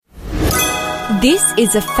This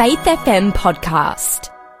is a Faith FM podcast.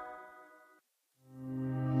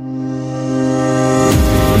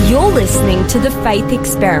 You're listening to The Faith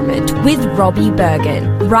Experiment with Robbie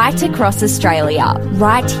Berghan, right across Australia,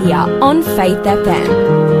 right here on Faith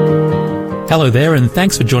FM. Hello there, and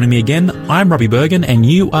thanks for joining me again. I'm Robbie Berghan, and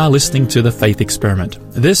you are listening to The Faith Experiment.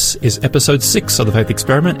 This is episode 6 of The Faith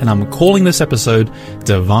Experiment, and I'm calling this episode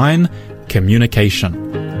Divine Communication.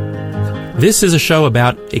 This is a show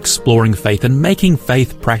about exploring faith and making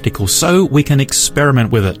faith practical so we can experiment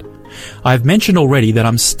with it. I've mentioned already that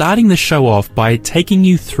I'm starting the show off by taking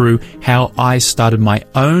you through how I started my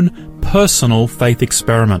own personal faith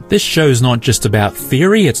experiment. This show is not just about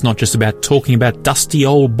theory, it's not just about talking about dusty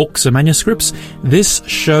old books and manuscripts. This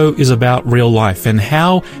show is about real life and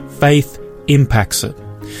how faith impacts it.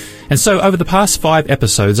 And so over the past 5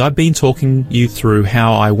 episodes, I've been talking you through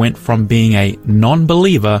how I went from being a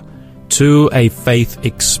non-believer to a faith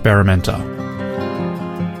experimenter.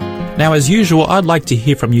 Now, as usual, I'd like to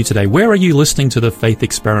hear from you today. Where are you listening to the Faith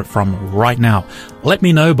Experiment from right now? Let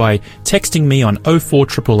me know by texting me on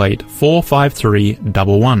 04888 453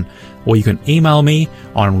 111, or you can email me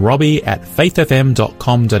on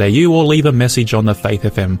robbie@faithfm.com.au or leave a message on the Faith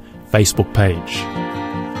FM Facebook page.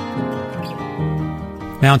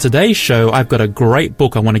 Now, in today's show, I've got a great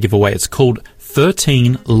book I want to give away. It's called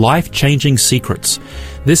 13 Life-Changing Secrets.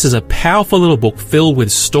 This is a powerful little book filled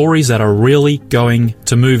with stories that are really going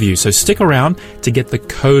to move you. So stick around to get the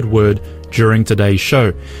code word during today's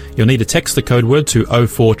show. You'll need to text the code word to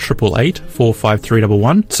 04888 453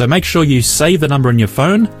 111. So make sure you save the number in your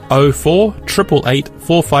phone, 04888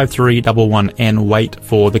 453 111, and wait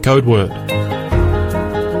for the code word.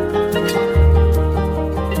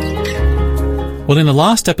 Well, in the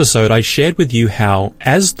last episode, I shared with you how,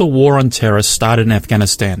 as the war on terror started in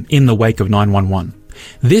Afghanistan in the wake of 9/11,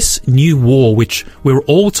 this new war, which we were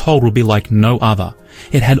all told would be like no other,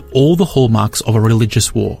 it had all the hallmarks of a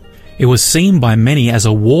religious war. It was seen by many as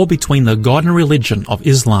a war between the God and religion of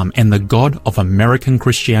Islam and the God of American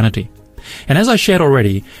Christianity. And as I shared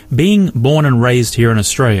already, being born and raised here in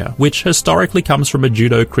Australia, which historically comes from a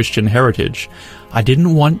Judeo-Christian heritage, I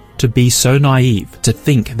didn't want to be so naive to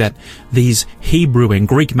think that these Hebrew and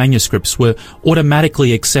Greek manuscripts were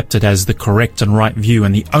automatically accepted as the correct and right view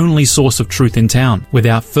and the only source of truth in town,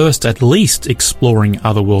 without first at least exploring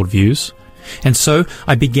other worldviews. And so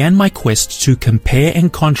I began my quest to compare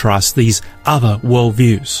and contrast these other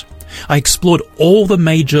worldviews. I explored all the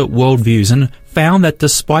major worldviews and found that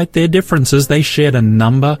despite their differences, they shared a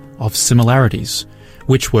number of similarities,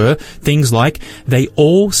 which were things like they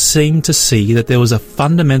all seemed to see that there was a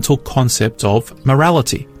fundamental concept of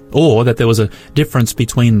morality, or that there was a difference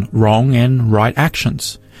between wrong and right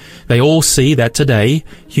actions. They all see that today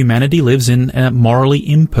humanity lives in a morally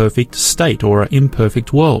imperfect state or an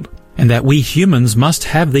imperfect world, and that we humans must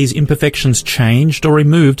have these imperfections changed or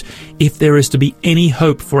removed if there is to be any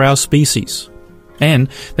hope for our species. And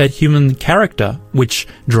that human character, which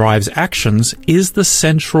drives actions, is the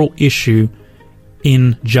central issue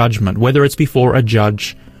in judgment, whether it's before a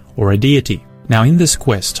judge or a deity. Now, in this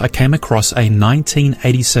quest, I came across a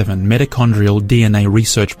 1987 mitochondrial DNA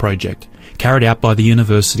research project carried out by the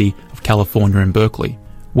University of California in Berkeley,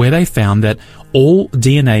 where they found that all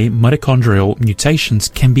DNA mitochondrial mutations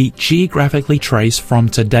can be geographically traced from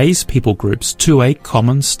today's people groups to a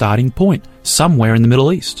common starting point, somewhere in the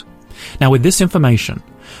Middle East. Now, with this information,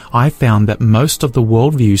 I found that most of the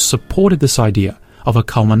worldviews supported this idea of a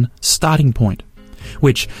common starting point,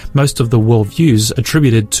 which most of the worldviews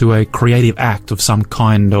attributed to a creative act of some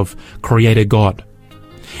kind of creator God.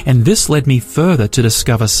 And this led me further to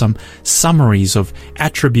discover some summaries of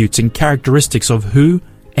attributes and characteristics of who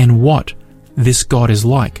and what this God is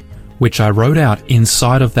like, which I wrote out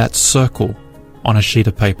inside of that circle on a sheet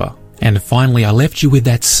of paper. And finally, I left you with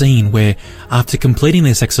that scene where, after completing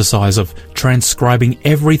this exercise of transcribing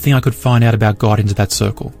everything I could find out about God into that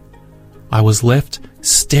circle, I was left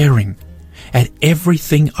staring at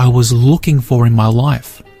everything I was looking for in my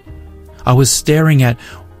life. I was staring at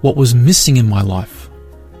what was missing in my life.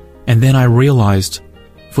 And then I realized,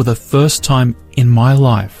 for the first time in my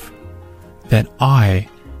life, that I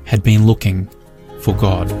had been looking for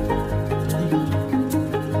God.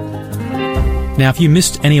 Now, if you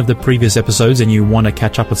missed any of the previous episodes and you want to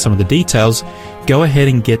catch up with some of the details, go ahead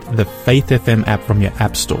and get the Faith FM app from your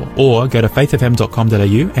app store, or go to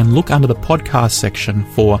faithfm.com.au and look under the podcast section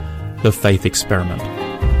for The Faith Experiment.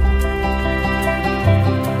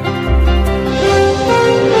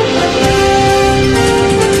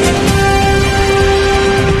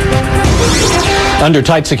 Under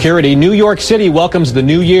tight security, New York City welcomes the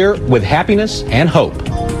new year with happiness and hope.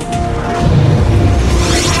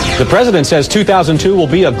 The president says 2002 will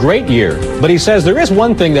be a great year, but he says there is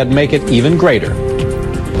one thing that make it even greater.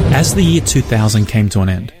 As the year 2000 came to an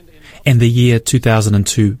end, and the year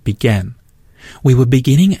 2002 began, we were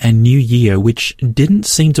beginning a new year which didn't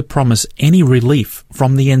seem to promise any relief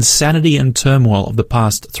from the insanity and turmoil of the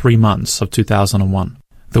past 3 months of 2001.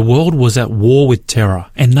 The world was at war with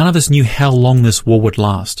terror, and none of us knew how long this war would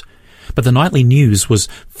last. But the nightly news was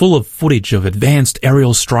full of footage of advanced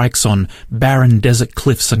aerial strikes on barren desert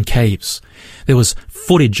cliffs and caves. There was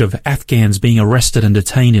footage of Afghans being arrested and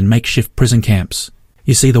detained in makeshift prison camps.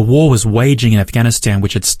 You see, the war was waging in Afghanistan,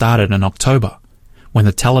 which had started in October, when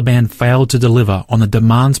the Taliban failed to deliver on the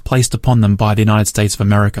demands placed upon them by the United States of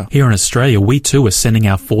America. Here in Australia, we too were sending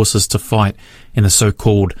our forces to fight in the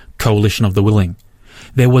so-called Coalition of the Willing.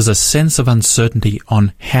 There was a sense of uncertainty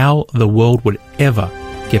on how the world would ever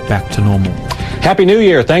get back to normal. Happy New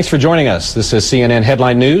Year. Thanks for joining us. This is CNN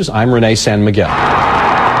Headline News. I'm Renee San Miguel.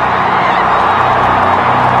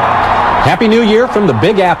 Happy New Year from the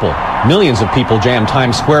Big Apple. Millions of people jammed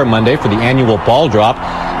Times Square Monday for the annual ball drop.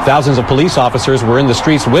 Thousands of police officers were in the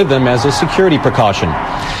streets with them as a security precaution.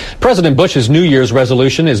 President Bush's New Year's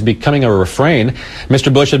resolution is becoming a refrain.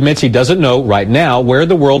 Mr. Bush admits he doesn't know right now where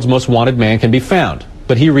the world's most wanted man can be found.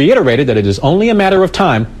 But he reiterated that it is only a matter of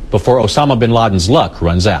time before Osama bin Laden's luck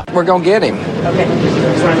runs out. We're going to get him. Okay.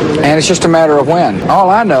 And it's just a matter of when. All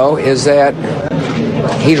I know is that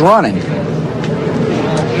he's running.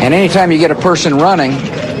 And anytime you get a person running,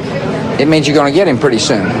 it means you're going to get him pretty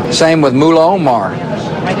soon. Same with Mullah Omar.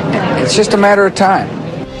 It's just a matter of time.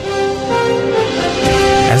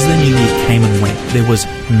 As the new year came and went, there was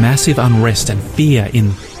massive unrest and fear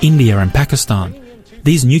in India and Pakistan.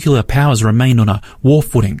 These nuclear powers remained on a war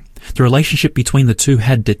footing. The relationship between the two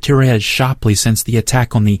had deteriorated sharply since the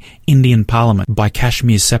attack on the Indian Parliament by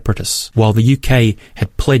Kashmir separatists. While the UK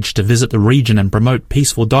had pledged to visit the region and promote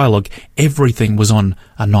peaceful dialogue, everything was on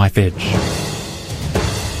a knife edge.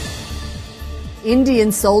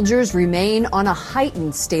 Indian soldiers remain on a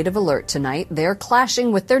heightened state of alert tonight. They're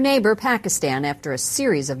clashing with their neighbor, Pakistan, after a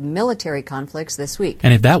series of military conflicts this week.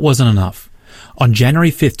 And if that wasn't enough, on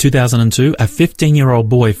January 5th, 2002, a 15-year-old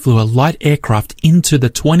boy flew a light aircraft into the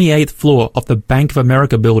 28th floor of the Bank of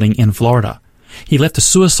America building in Florida. He left a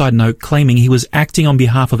suicide note claiming he was acting on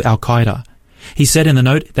behalf of Al-Qaeda. He said in the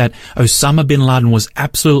note that Osama bin Laden was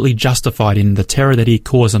absolutely justified in the terror that he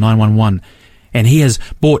caused on 9/11, and he has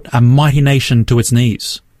brought a mighty nation to its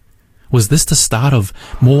knees. Was this the start of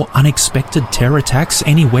more unexpected terror attacks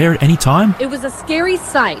anywhere at any time? It was a scary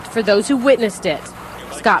sight for those who witnessed it.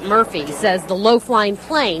 Scott Murphy says the low-flying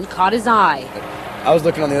plane caught his eye. I was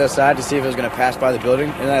looking on the other side to see if it was going to pass by the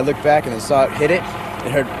building, and then I looked back and then saw it hit it,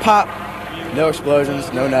 and heard pop, no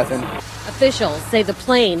explosions, no nothing. Officials say the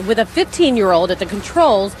plane, with a 15-year-old at the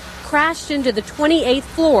controls, crashed into the 28th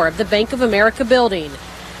floor of the Bank of America building.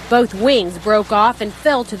 Both wings broke off and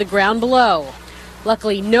fell to the ground below.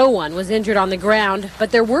 Luckily, no one was injured on the ground,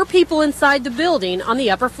 but there were people inside the building on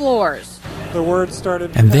the upper floors. The word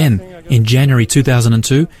started. And then, in January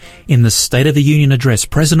 2002, in the State of the Union address,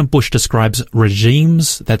 President Bush describes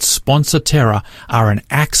regimes that sponsor terror are an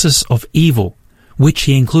axis of evil, which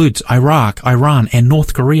he includes Iraq, Iran, and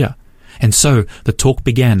North Korea. And so the talk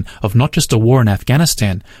began of not just a war in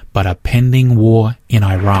Afghanistan, but a pending war in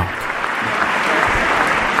Iraq.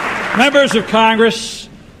 Members of Congress,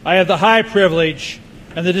 I have the high privilege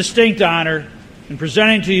and the distinct honor in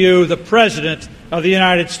presenting to you the President of the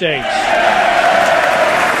United States.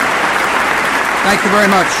 Thank you very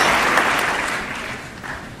much,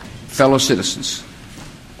 fellow citizens.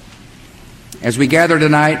 As we gather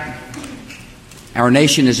tonight, our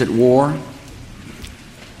nation is at war,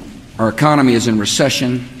 our economy is in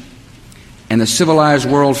recession, and the civilized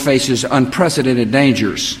world faces unprecedented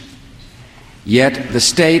dangers. Yet the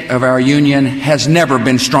state of our union has never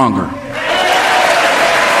been stronger.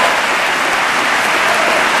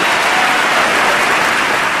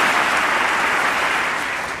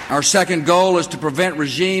 Our second goal is to prevent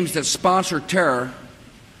regimes that sponsor terror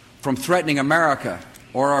from threatening America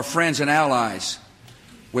or our friends and allies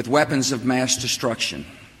with weapons of mass destruction.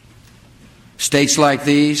 States like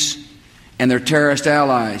these and their terrorist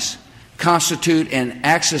allies constitute an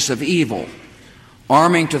axis of evil,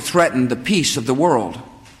 arming to threaten the peace of the world.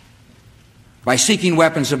 By seeking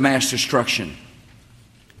weapons of mass destruction,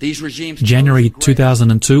 these regimes... January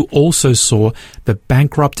 2002 also saw the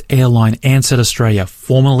bankrupt airline Ansett Australia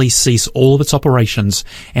formally cease all of its operations,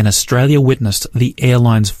 and Australia witnessed the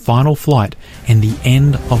airline's final flight and the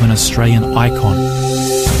end of an Australian icon.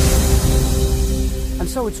 And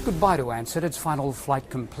so it's goodbye to Ansett, its final flight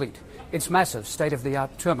complete. Its massive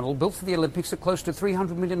state-of-the-art terminal, built for the Olympics at close to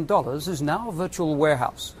 $300 million, is now a virtual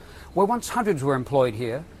warehouse. where once hundreds were employed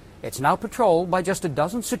here, it's now patrolled by just a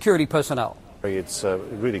dozen security personnel. It's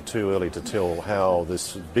really too early to tell how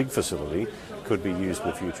this big facility could be used in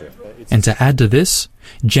the future. And to add to this,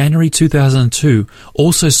 January 2002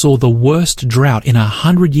 also saw the worst drought in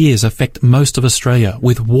 100 years affect most of Australia,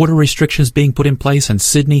 with water restrictions being put in place in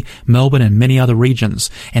Sydney, Melbourne and many other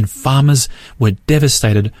regions, and farmers were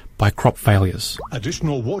devastated by crop failures.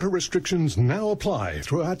 Additional water restrictions now apply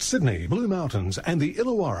throughout Sydney, Blue Mountains and the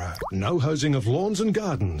Illawarra. No hosing of lawns and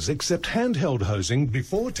gardens except handheld hosing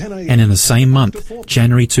before 10 a.m. And in the same month,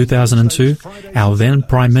 January 2002, our then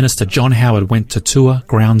Prime Minister John Howard went to tour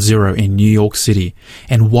Ground Zero in New York City.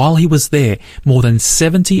 And while he was there, more than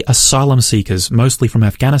 70 asylum seekers, mostly from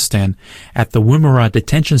Afghanistan, at the Woomera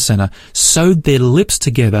Detention Centre sewed their lips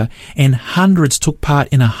together, and hundreds took part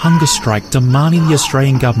in a hunger strike demanding the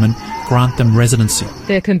Australian government grant them residency.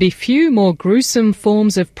 There can be few more gruesome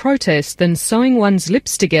forms of protest than sewing one's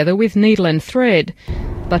lips together with needle and thread.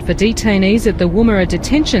 But for detainees at the Woomera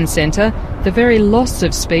Detention Centre, the very loss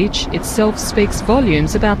of speech itself speaks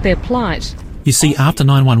volumes about their plight. You see, after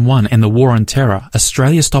 9/11 and the War on Terror,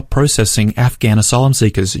 Australia stopped processing Afghan asylum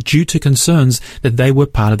seekers due to concerns that they were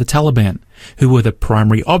part of the Taliban, who were the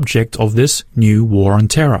primary object of this new War on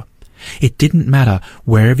Terror. It didn't matter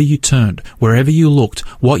wherever you turned, wherever you looked,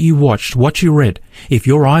 what you watched, what you read. If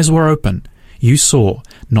your eyes were open, you saw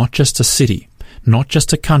not just a city, not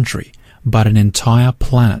just a country, but an entire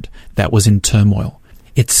planet that was in turmoil.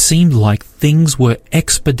 It seemed like things were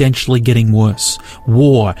exponentially getting worse.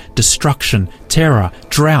 War, destruction, terror,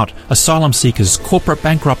 drought, asylum seekers, corporate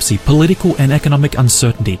bankruptcy, political and economic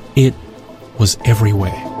uncertainty. It was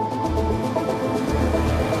everywhere.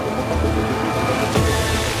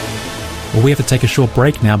 Well, we have to take a short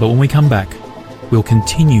break now, but when we come back, we'll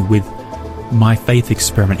continue with my faith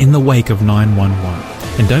experiment in the wake of 9/11.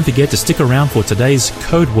 And don't forget to stick around for today's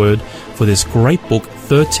code word for this great book,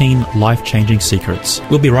 13 Life-Changing Secrets.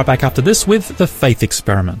 We'll be right back after this with the faith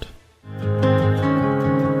experiment.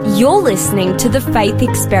 You're listening to The Faith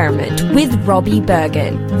Experiment with Robbie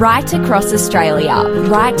Berghan, right across Australia,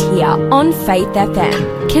 right here on Faith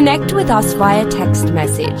FM. Connect with us via text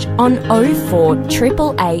message on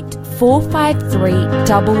 0488 453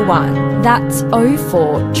 111. That's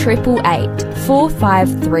 0488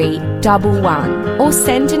 453 111. Or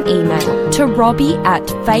send an email to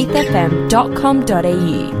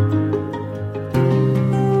robbie@faithfm.com.au.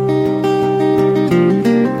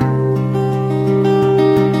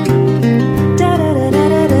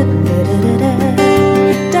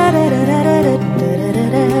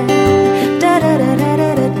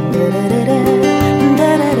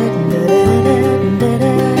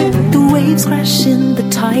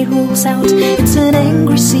 Rolls out. It's an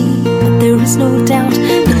angry sea, but there is no doubt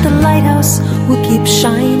that the lighthouse will keep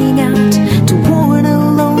shining out to warn a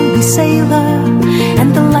lonely sailor.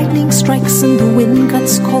 And the lightning strikes and the wind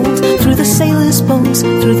cuts cold through the sailor's bones,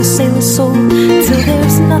 through the sailor's soul, till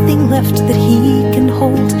there's nothing left that he can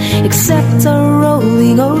hold except a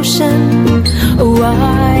rolling ocean. Oh,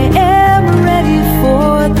 I am ready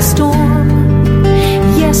for the storm.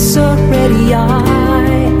 Yes, already I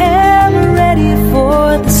am ready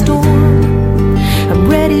for the storm. I'm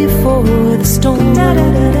ready for the storm.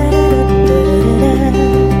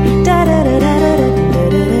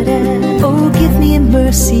 Oh, give me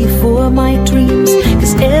mercy for my dreams,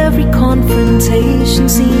 'cause every confrontation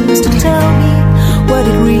seems to tell me what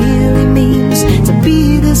it really means to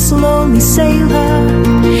be this lonely sailor.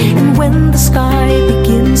 And when the sky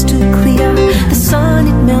begins to clear, the sun,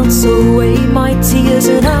 it melts away my tears,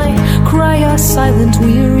 and I cry a silent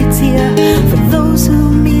weary tear for those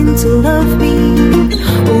who mean to love me.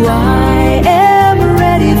 Oh, I am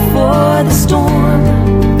ready for the storm.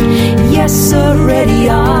 Yes, already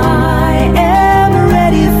I am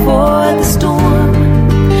ready for the storm.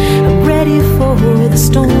 I'm ready for the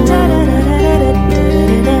storm.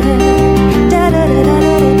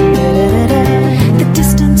 The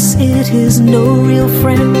distance, it is no real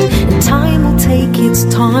friend, and time will take its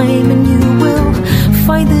time, and you will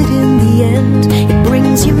find that in the end it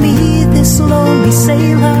brings you me, this lonely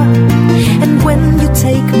sailor. And when you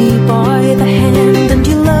take me by the hand and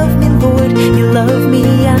you love me, Lord, you love me,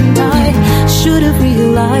 and I should have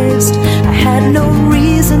realized I had no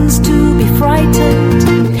reasons to be frightened.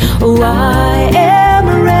 Oh, I am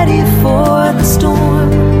ready for the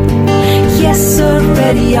storm. Yes,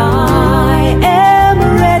 already I am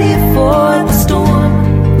ready for the storm.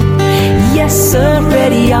 Yes,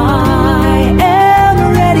 already I am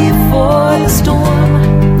ready for the storm.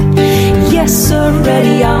 Yes,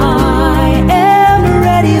 already I am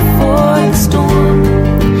ready for the storm.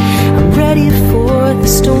 I'm ready for the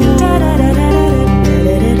storm.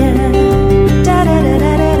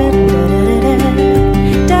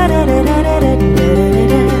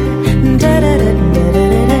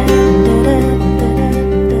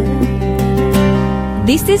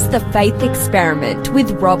 The Faith Experiment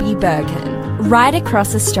with Robbie Berghan, right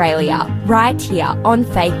across Australia, right here on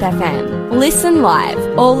Faith FM. Listen live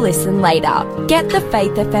or listen later. Get the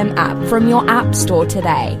Faith FM app from your app store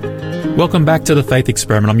today. Welcome back to The Faith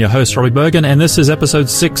Experiment. I'm your host, Robbie Berghan, and this is episode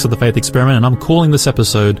 6 of The Faith Experiment, and I'm calling this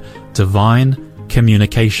episode Divine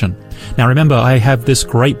Communication. Now remember, I have this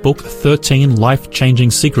great book, 13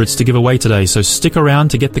 Life-Changing Secrets, to give away today, so stick around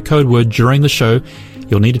to get the code word during the show.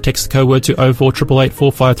 You'll need to text the code word to 0488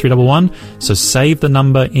 45311, so save the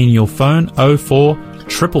number in your phone,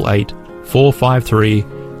 0488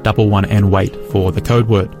 45311, and wait for the code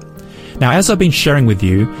word. Now, as I've been sharing with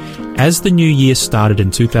you, as the new year started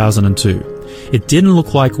in 2002, it didn't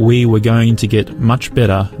look like we were going to get much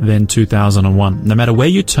better than 2001. No matter where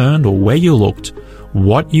you turned or where you looked,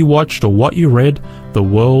 what you watched or what you read, the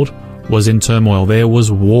world was in turmoil. There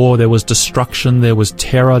was war, there was destruction, there was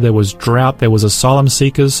terror, there was drought, there was asylum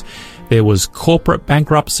seekers, there was corporate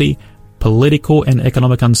bankruptcy, political and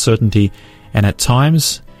economic uncertainty, and at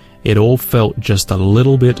times, it all felt just a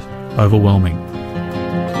little bit overwhelming.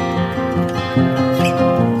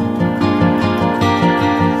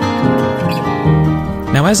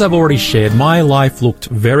 Now, as I've already shared, my life looked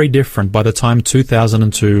very different by the time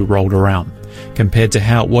 2002 rolled around, compared to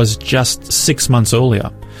how it was just 6 months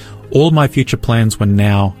earlier. All my future plans were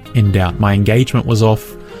now in doubt. My engagement was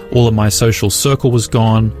off, all of my social circle was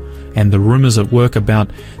gone, and the rumours at work about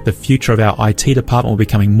the future of our IT department were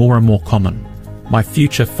becoming more and more common. My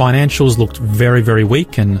future financials looked very, very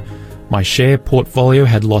weak, and my share portfolio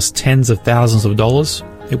had lost tens of thousands of dollars.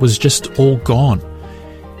 It was just all gone.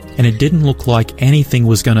 And it didn't look like anything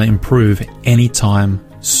was going to improve anytime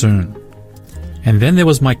soon. And then there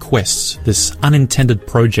was my quest, this unintended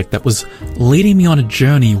project that was leading me on a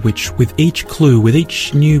journey which, with each clue, with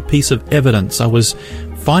each new piece of evidence, I was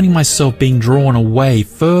finding myself being drawn away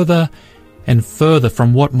further and further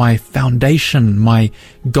from what my foundation, my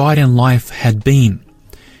guide in life had been.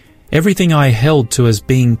 Everything I held to as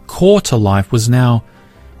being core to life was now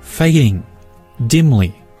fading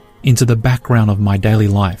dimly into the background of my daily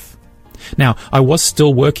life. Now, I was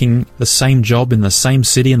still working the same job in the same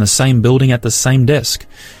city, in the same building, at the same desk,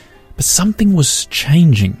 but something was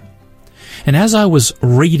changing. And as I was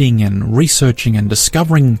reading and researching and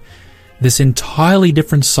discovering this entirely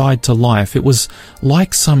different side to life, it was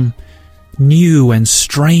like some new and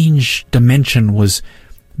strange dimension was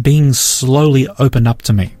being slowly opened up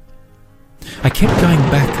to me. I kept going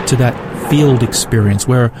back to that field experience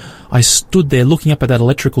where I stood there looking up at that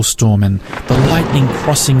electrical storm and the lightning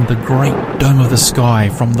crossing the great dome of the sky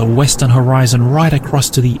from the western horizon right across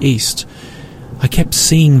to the east. I kept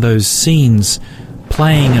seeing those scenes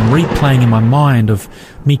playing and replaying in my mind of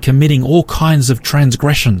me committing all kinds of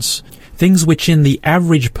transgressions, things which in the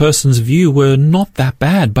average person's view were not that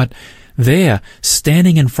bad, but there,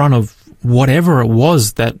 standing in front of whatever it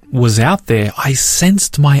was that was out there, I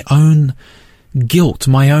sensed my own guilt,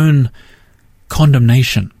 my own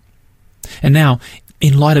condemnation. And now,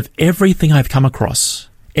 in light of everything I've come across,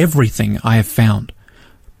 everything I have found,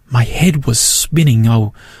 my head was spinning.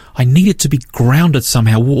 Oh, I needed to be grounded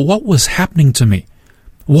somehow. What was happening to me?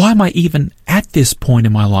 Why am I even at this point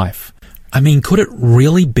in my life? I mean, could it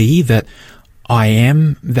really be that I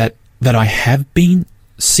am, that I have been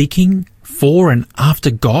seeking for and after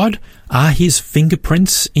God? Are His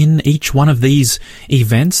fingerprints in each one of these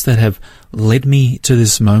events that have led me to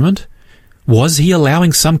this moment? Was He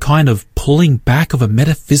allowing some kind of pulling back of a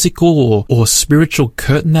metaphysical or spiritual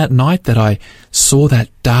curtain that night that I saw that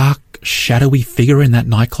dark, shadowy figure in that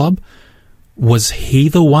nightclub? Was He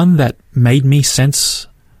the one that made me sense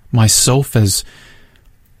myself as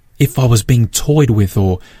if I was being toyed with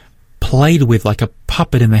or played with like a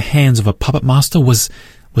puppet in the hands of a puppet master? Was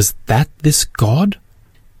that this God?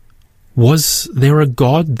 Was there a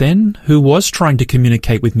God then who was trying to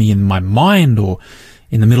communicate with me in my mind or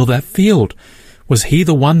in the middle of that field? Was He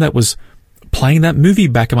the one that was playing that movie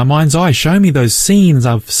back in my mind's eye, showing me those scenes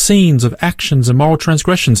of actions and moral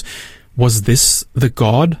transgressions? Was this the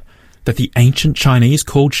God that the ancient Chinese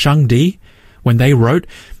called Shangdi when they wrote,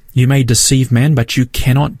 "You may deceive men, but you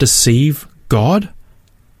cannot deceive God"?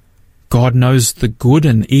 God knows the good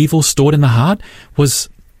and evil stored in the heart. Was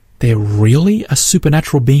there really a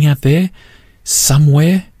supernatural being out there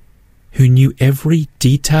somewhere who knew every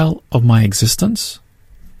detail of my existence?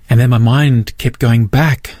 And then my mind kept going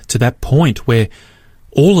back to that point where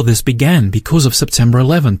all of this began because of September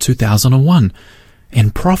 11, 2001,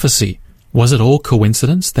 and prophecy. Was it all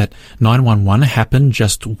coincidence that 9/11 happened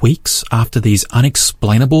just weeks after these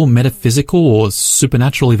unexplainable metaphysical or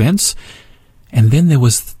supernatural events? And then there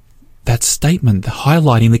was that statement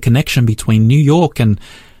highlighting the connection between New York and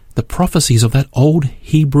the prophecies of that old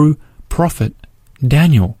Hebrew prophet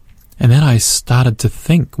Daniel. And then I started to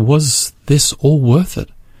think, was this all worth it?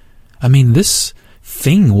 I mean, this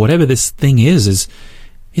thing, whatever this thing is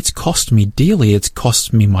it's cost me dearly. It's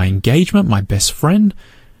cost me my engagement, my best friend.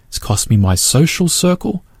 It's cost me my social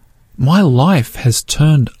circle. My life has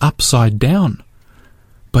turned upside down.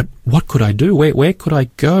 But what could I do? Where could I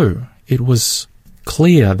go? It was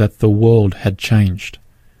clear that the world had changed.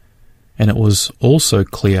 And it was also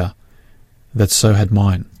clear that so had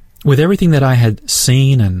mine. With everything that I had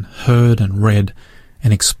seen and heard and read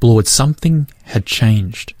and explored, something had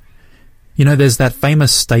changed. You know, there's that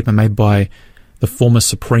famous statement made by the former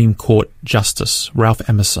Supreme Court Justice, Ralph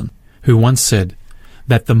Emerson, who once said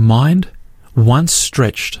that the mind, once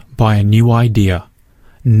stretched by a new idea,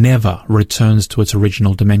 never returns to its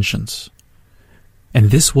original dimensions. And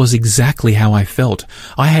this was exactly how I felt.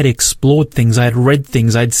 I had explored things, I had read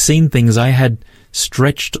things, I had seen things, I had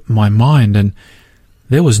stretched my mind, and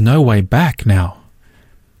there was no way back now.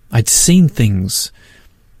 I'd seen things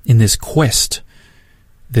in this quest,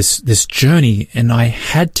 this journey, and I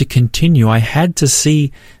had to continue. I had to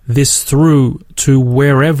see this through to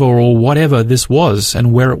wherever or whatever this was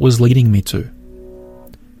and where it was leading me to.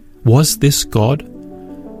 Was this God,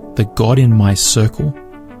 the God in my circle?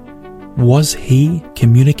 Was He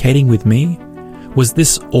communicating with me? Was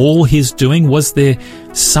this all His doing? Was there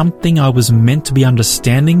something I was meant to be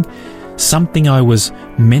understanding? Something I was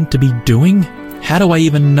meant to be doing? How do I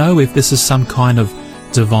even know if this is some kind of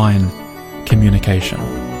divine communication?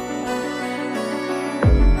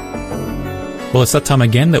 Well, it's that time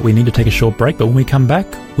again that we need to take a short break, but when we come back,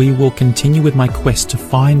 we will continue with my quest to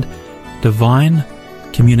find divine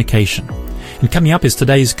communication. And coming up is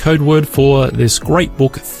today's code word for this great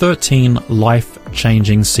book, 13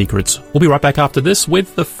 Life-Changing Secrets. We'll be right back after this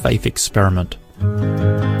with The Faith Experiment.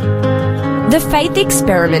 The Faith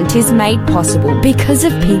Experiment is made possible because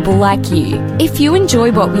of people like you. If you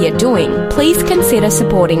enjoy what we are doing, please consider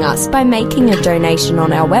supporting us by making a donation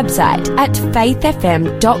on our website at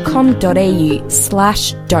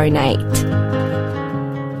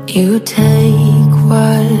faithfm.com.au/donate. You take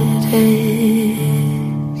what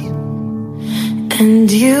is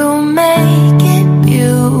and you make it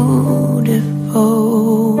beautiful.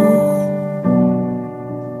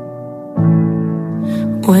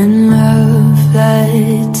 When love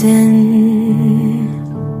floods in,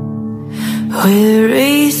 we're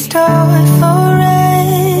restored forevermore.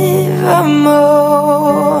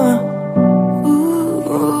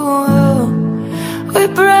 Ooh,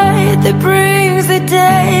 we're bread that brings the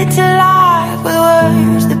day to life, with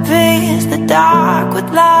words that pierce the dark with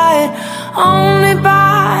light. Only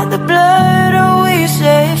by the blood are we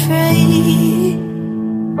set free.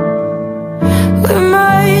 With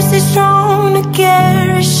mercy strong to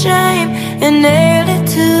carry shame and nail it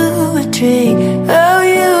to a tree. Oh,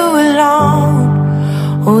 you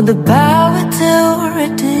alone hold the power to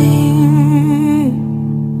redeem.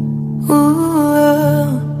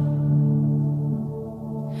 Ooh,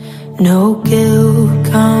 no guilt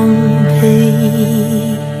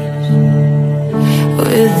complete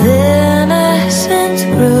with innocence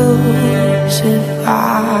crucified.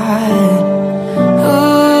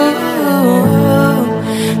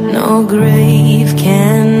 No grave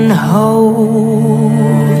can hold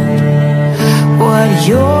what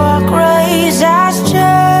your grace has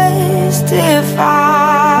justified.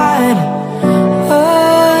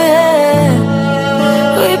 Oh yeah,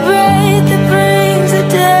 we bread that brings the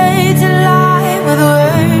day to life, with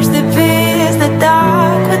words that pierce the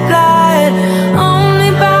dark with light.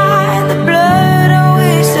 Only by the blood are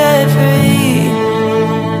we set free,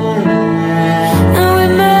 and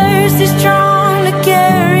with mercy strong to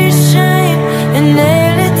carry shame and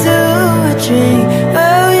nail it to a tree.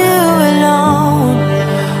 Oh, you alone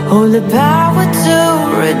hold the power to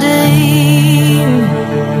redeem.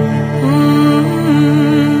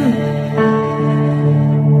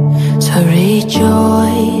 So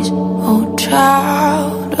rejoice, oh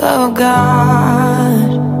child of God.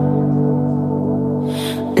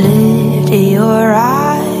 Lift your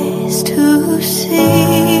eyes to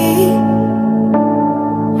see.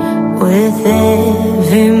 With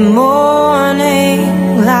every morning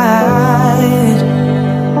light,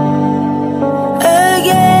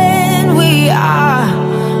 again we are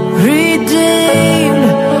redeemed.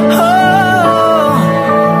 Oh,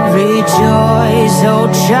 rejoice, oh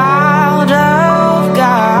child of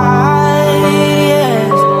God.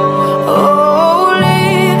 Yes. Oh,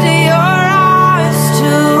 lift your eyes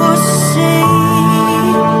to see.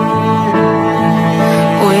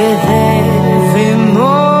 With every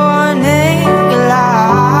morning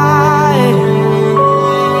light,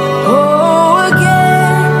 oh,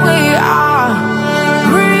 again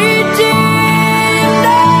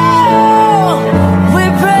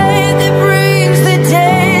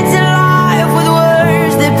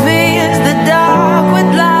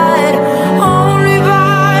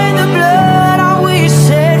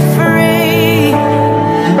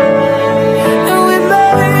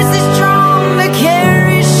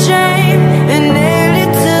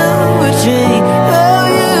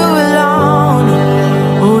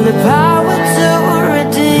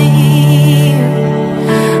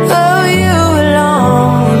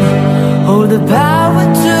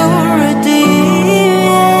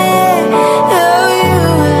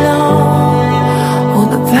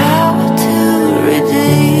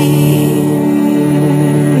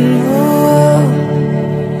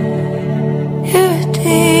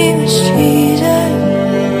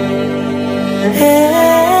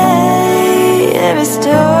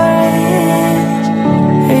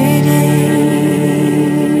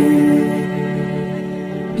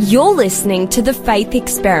You're listening to The Faith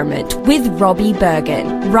Experiment with Robbie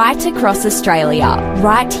Berghan, right across Australia,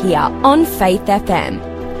 right here on Faith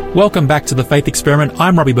FM. Welcome back to The Faith Experiment.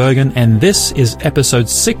 I'm Robbie Berghan, and this is episode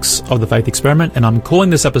 6 of The Faith Experiment, and I'm calling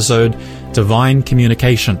this episode Divine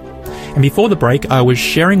Communication. And before the break, I was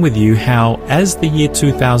sharing with you how, as the year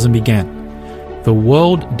 2000 began, the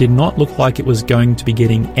world did not look like it was going to be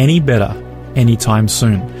getting any better anytime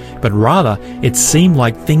soon, but rather it seemed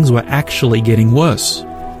like things were actually getting worse.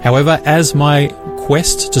 However, as my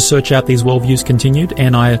quest to search out these worldviews continued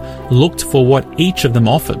and I looked for what each of them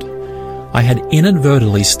offered, I had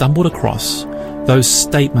inadvertently stumbled across those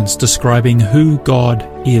statements describing who God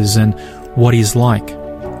is and what He's like.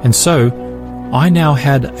 And so, I now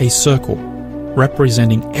had a circle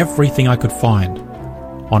representing everything I could find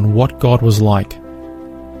on what God was like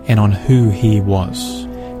and on who He was.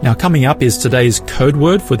 Now, coming up is today's code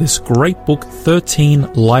word for this great book,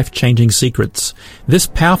 13 Life-Changing Secrets. This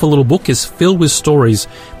powerful little book is filled with stories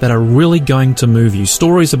that are really going to move you.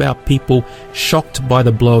 Stories about people shocked by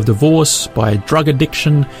the blow of divorce, by drug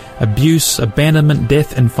addiction, abuse, abandonment,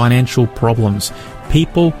 death, and financial problems.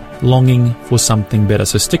 People longing for something better.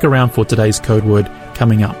 So stick around for today's code word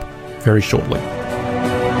coming up very shortly.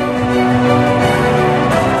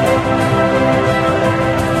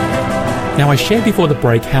 Now, I shared before the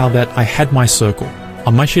break how that I had my circle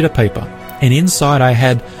on my sheet of paper, and inside I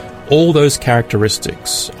had all those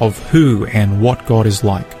characteristics of who and what God is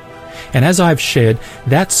like. And as I've shared,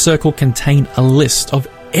 that circle contained a list of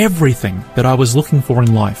everything that I was looking for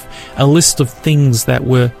in life, a list of things that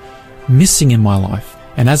were missing in my life.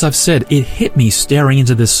 And as I've said, it hit me staring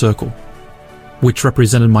into this circle, which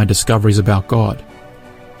represented my discoveries about God.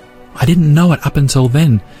 I didn't know it up until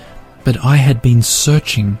then, but I had been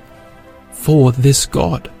searching for this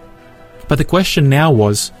God. But the question now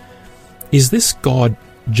was, is this God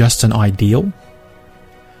just an ideal?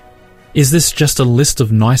 Is this just a list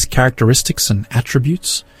of nice characteristics and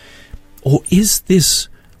attributes? Or is this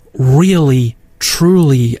really,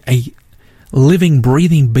 truly a living,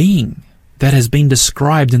 breathing being that has been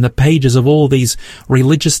described in the pages of all these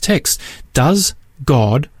religious texts? Does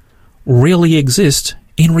God really exist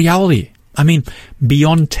in reality? I mean,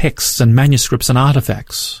 beyond texts and manuscripts and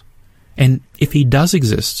artifacts. And if He does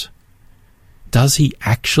exist, does He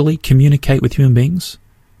actually communicate with human beings?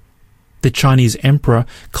 The Chinese emperor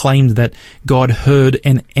claimed that God heard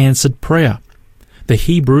and answered prayer. The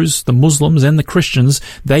Hebrews, the Muslims, and the Christians,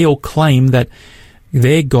 they all claim that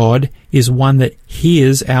their God is one that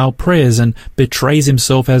hears our prayers and betrays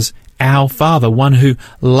Himself as our Father, one who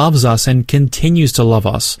loves us and continues to love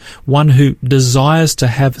us, one who desires to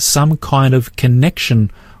have some kind of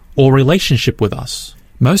connection or relationship with us.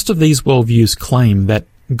 Most of these worldviews claim that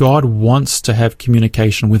God wants to have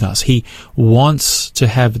communication with us. He wants to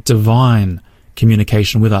have divine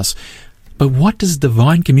communication with us. But what does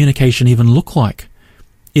divine communication even look like?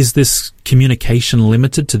 Is this communication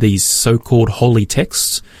limited to these so-called holy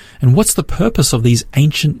texts? And what's the purpose of these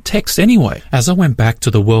ancient texts anyway? As I went back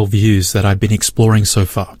to the worldviews that I've been exploring so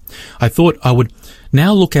far, I thought I would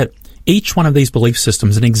now look at each one of these belief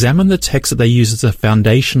systems and examine the texts that they use as the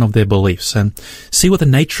foundation of their beliefs and see what the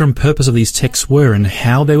nature and purpose of these texts were and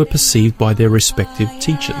how they were perceived by their respective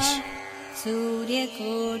teachers.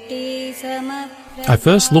 I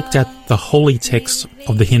first looked at the holy texts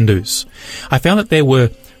of the Hindus. I found that there were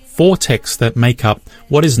 4 texts that make up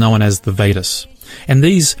what is known as the Vedas. And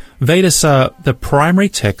these Vedas are the primary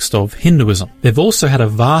text of Hinduism. They've also had a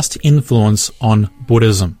vast influence on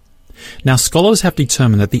Buddhism. Now, scholars have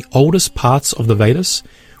determined that the oldest parts of the Vedas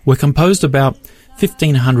were composed about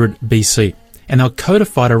 1500 BC, and they were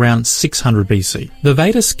codified around 600 BC. The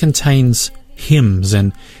Vedas contains hymns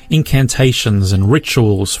and incantations and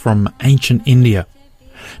rituals from ancient India.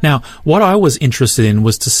 Now, what I was interested in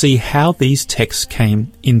was to see how these texts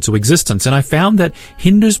came into existence, and I found that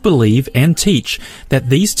Hindus believe and teach that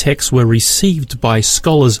these texts were received by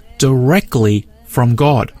scholars directly from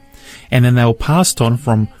God, and then they were passed on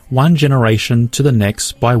from one generation to the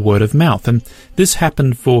next by word of mouth. And this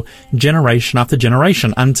happened for generation after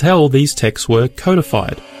generation until these texts were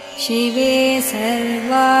codified.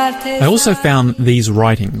 I also found these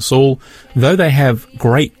writings, although they have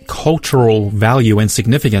great cultural value and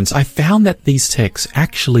significance, I found that these texts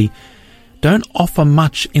actually don't offer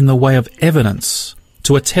much in the way of evidence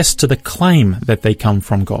to attest to the claim that they come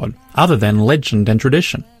from God, other than legend and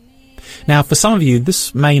tradition. Now, for some of you,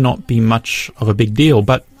 this may not be much of a big deal,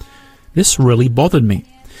 but this really bothered me.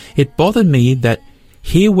 It bothered me that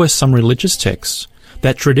here were some religious texts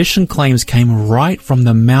that tradition claims came right from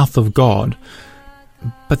the mouth of God,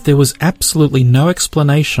 but there was absolutely no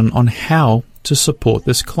explanation on how to support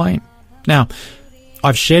this claim. Now,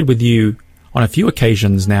 I've shared with you on a few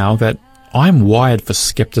occasions now that I'm wired for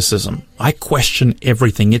skepticism. I question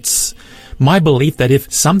everything. It's my belief that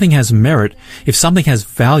if something has merit, if something has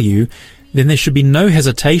value, then there should be no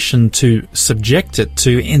hesitation to subject it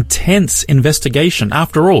to intense investigation.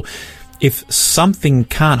 After all, if something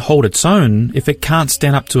can't hold its own, if it can't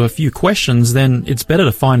stand up to a few questions, then it's better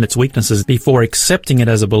to find its weaknesses before accepting it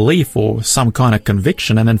as a belief or some kind of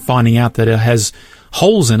conviction and then finding out that it has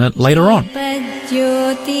holes in it later on.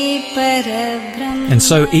 And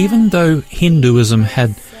so even though Hinduism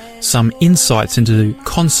had some insights into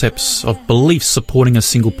concepts of beliefs supporting a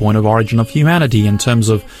single point of origin of humanity in terms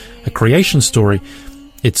of a creation story,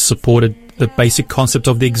 it supported the basic concept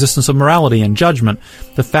of the existence of morality and judgment.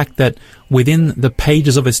 The fact that within the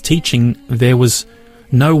pages of its teaching there was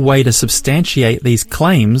no way to substantiate these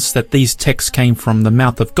claims that these texts came from the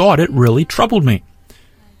mouth of God, it really troubled me.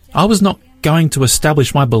 I was not going to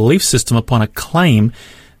establish my belief system upon a claim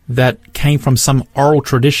that came from some oral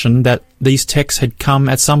tradition that these texts had come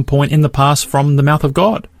at some point in the past from the mouth of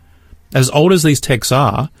God. As old as these texts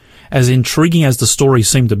are, as intriguing as the stories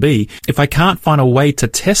seem to be, if I can't find a way to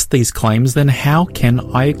test these claims, then how can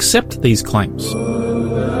I accept these claims?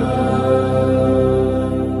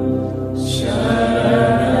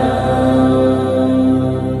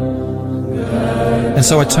 And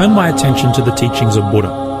so I turned my attention to the teachings of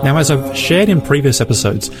Buddha. Now, as I've shared in previous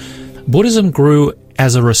episodes, Buddhism grew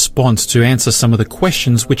as a response to answer some of the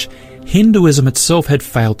questions which Hinduism itself had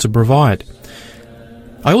failed to provide.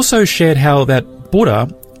 I also shared how that Buddha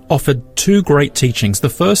offered two great teachings, the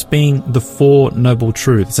first being the Four Noble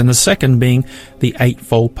Truths, and the second being the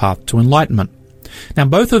Eightfold Path to Enlightenment. Now,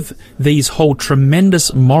 both of these hold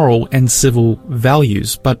tremendous moral and civil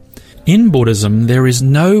values, but in Buddhism there is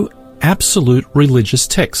no absolute religious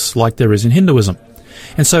text like there is in Hinduism.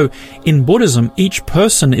 And so, in Buddhism, each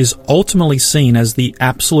person is ultimately seen as the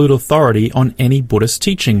absolute authority on any Buddhist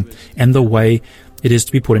teaching and the way it is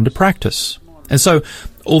to be put into practice. And so,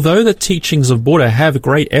 although the teachings of Buddha have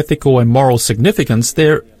great ethical and moral significance,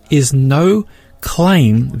 there is no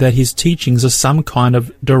claim that his teachings are some kind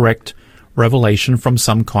of direct revelation from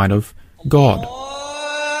some kind of God.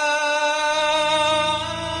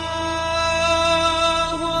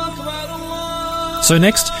 So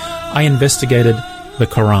next, I investigated the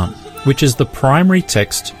Quran, which is the primary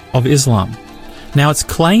text of Islam. Now, it's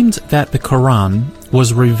claimed that the Quran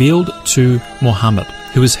was revealed to Muhammad,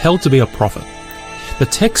 who is held to be a prophet. The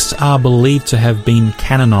texts are believed to have been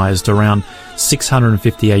canonized around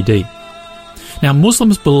 650 AD. Now,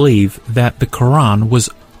 Muslims believe that the Quran was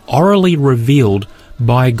orally revealed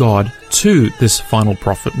by God to this final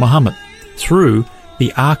prophet, Muhammad, through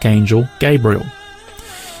the archangel Gabriel.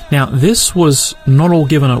 Now, this was not all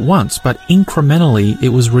given at once, but incrementally it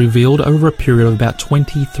was revealed over a period of about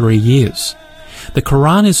 23 years. The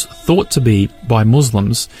Quran is thought to be, by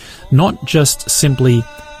Muslims, not just simply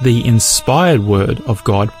the inspired word of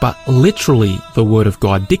God, but literally the word of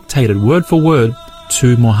God, dictated word for word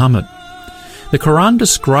to Muhammad. The Quran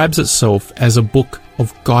describes itself as a book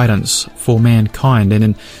of guidance for mankind, and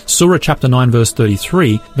in Surah chapter 9 verse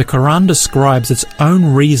 33, the Quran describes its own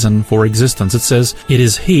reason for existence. It says, "It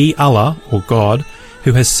is He, Allah, or God,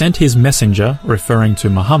 who has sent His messenger," referring to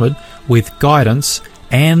Muhammad, "with guidance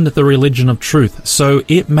and the religion of truth, so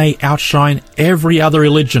it may outshine every other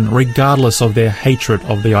religion, regardless of their hatred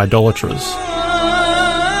of the idolaters."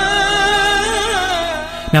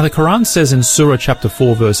 Now, the Quran says in Surah chapter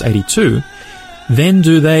 4 verse 82, "Then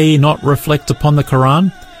do they not reflect upon the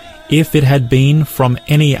Quran? If it had been from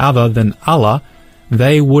any other than Allah,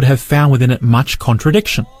 they would have found within it much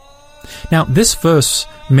contradiction." Now, this verse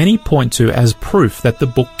many point to as proof that the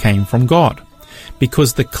book came from God,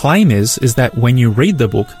 because the claim is that when you read the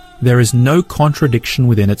book, there is no contradiction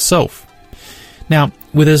within itself. Now,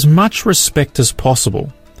 with as much respect as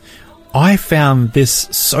possible, I found this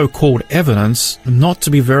so-called evidence not to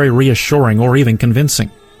be very reassuring or even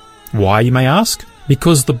convincing. Why, you may ask?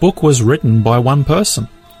 Because the book was written by one person.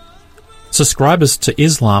 Subscribers to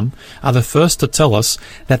Islam are the first to tell us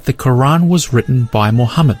that the Quran was written by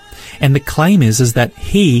Muhammad, and the claim is that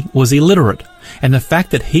he was illiterate, and the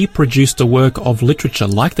fact that he produced a work of literature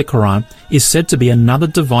like the Quran is said to be another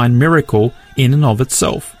divine miracle in and of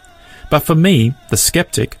itself. But for me, the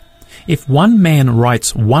skeptic, if one man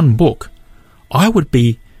writes one book, I would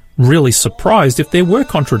be really surprised if there were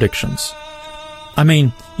contradictions. I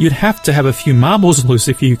mean, you'd have to have a few marbles loose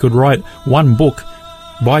if you could write one book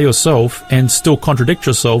by yourself and still contradict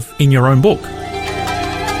yourself in your own book.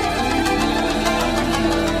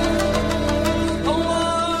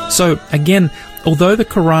 So, again, although the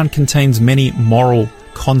Quran contains many moral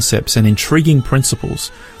concepts and intriguing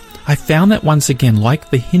principles, I found that once again, like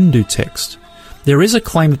the Hindu text, there is a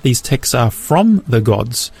claim that these texts are from the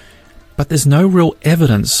gods, but there's no real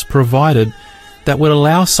evidence provided that would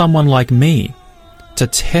allow someone like me to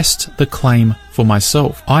test the claim for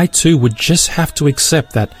myself. I too would just have to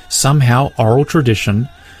accept that somehow oral tradition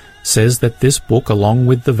says that this book, along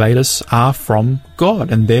with the Vedas, are from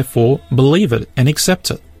God, and therefore believe it and accept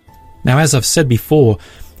it. Now, as I've said before,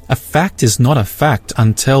 a fact is not a fact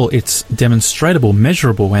until it's demonstrable,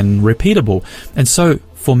 measurable, and repeatable. And so,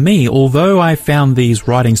 for me, although I found these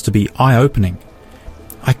writings to be eye-opening,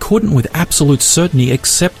 I couldn't with absolute certainty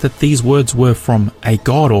accept that these words were from a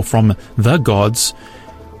god or from the gods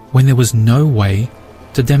when there was no way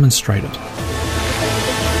to demonstrate it.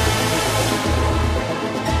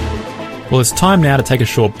 Well, it's time now to take a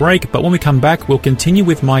short break, but when we come back, we'll continue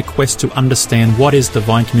with my quest to understand what is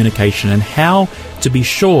divine communication and how to be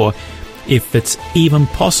sure if it's even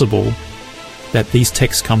possible that these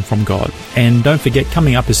texts come from God. And don't forget,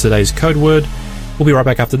 coming up is today's code word. We'll be right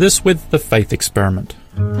back after this with The Faith Experiment.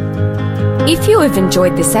 If you have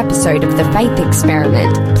enjoyed this episode of The Faith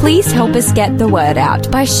Experiment, please help us get the word out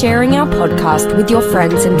by sharing our podcast with your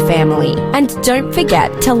friends and family. And don't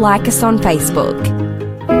forget to like us on Facebook.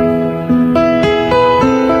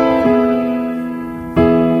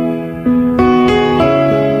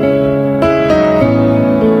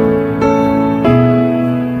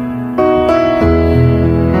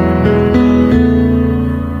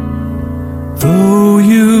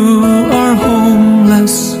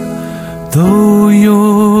 Though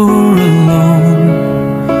you're alone,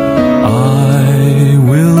 I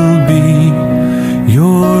will be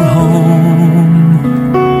your home.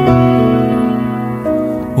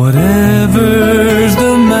 Whatever's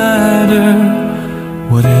the matter,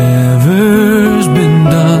 whatever's been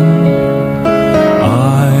done,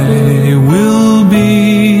 I will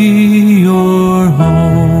be your home.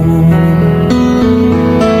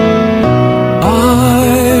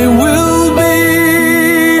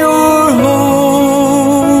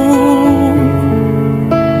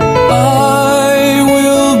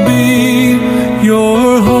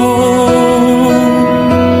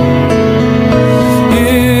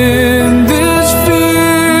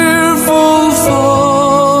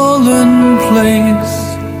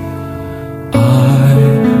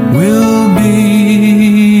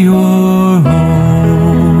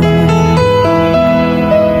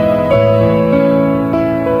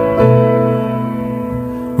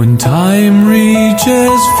 When time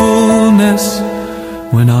reaches fullness,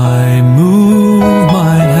 when I move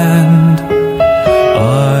my hand,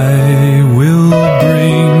 I will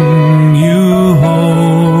bring you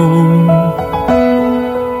home.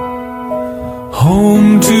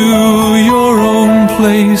 Home to your own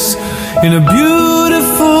place in a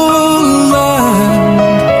beautiful land.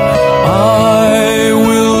 I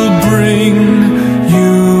will bring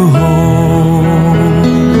you home.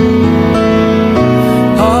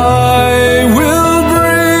 I will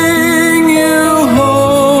bring you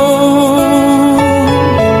home.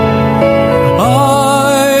 I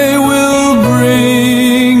will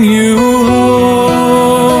bring you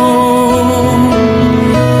home.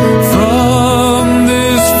 From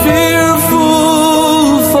this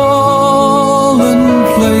fearful fallen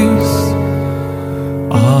place,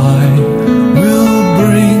 I will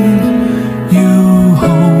bring you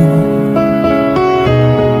home.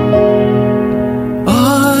 I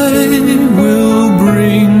will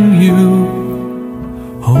bring you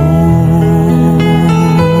home.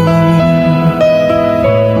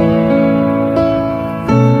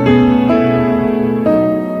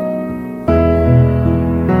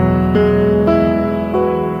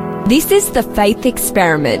 This is The Faith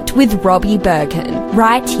Experiment with Robbie Berghan,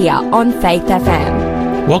 right here on Faith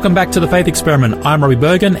FM. Welcome back to The Faith Experiment. I'm Robbie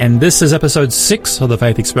Berghan, and this is episode 6 of The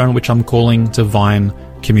Faith Experiment, which I'm calling Divine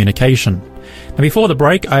Communication. Now, before the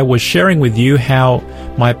break, I was sharing with you how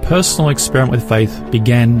my personal experiment with faith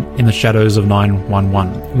began in the shadows of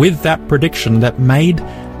 9/11, with that prediction that made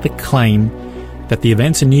the claim that the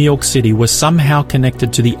events in New York City were somehow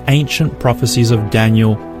connected to the ancient prophecies of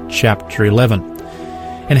Daniel chapter 11.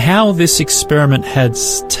 And how this experiment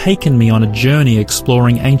has taken me on a journey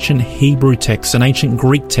exploring ancient Hebrew texts and ancient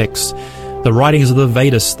Greek texts, the writings of the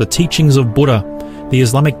Vedas, the teachings of Buddha, the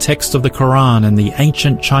Islamic text of the Quran, and the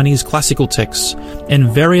ancient Chinese classical texts, and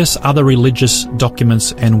various other religious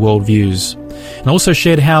documents and worldviews. And also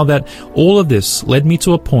shared how that all of this led me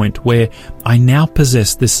to a point where I now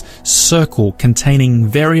possess this circle containing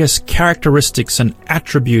various characteristics and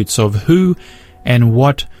attributes of who and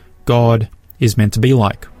what God is meant to be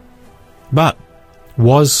like. But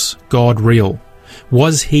was God real?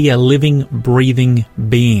 Was he a living, breathing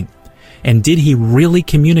being? And did he really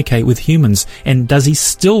communicate with humans? And does he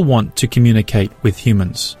still want to communicate with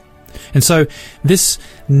humans? And so this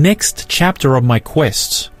next chapter of my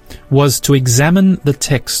quest was to examine the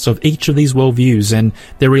texts of each of these worldviews and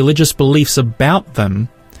their religious beliefs about them,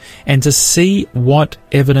 and to see what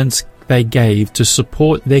evidence they gave to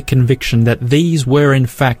support their conviction that these were in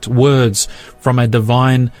fact words from a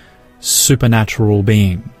divine supernatural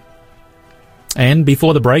being. And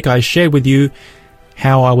before the break, I shared with you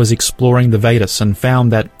how I was exploring the Vedas and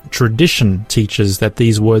found that tradition teaches that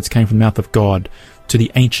these words came from the mouth of God to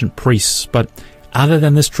the ancient priests, but other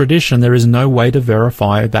than this tradition, there is no way to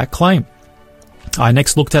verify that claim. I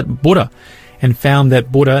next looked at Buddha and found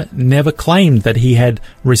that Buddha never claimed that he had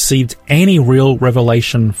received any real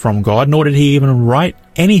revelation from God, nor did he even write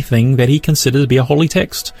anything that he considered to be a holy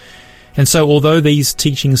text. And so although these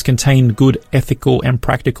teachings contain good ethical and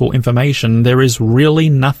practical information, there is really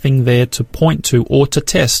nothing there to point to or to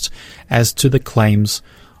test as to the claims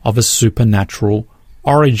of a supernatural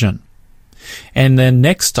origin. And then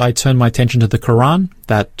next I turned my attention to the Quran,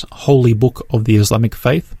 that holy book of the Islamic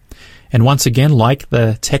faith. And once again, like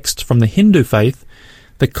the text from the Hindu faith,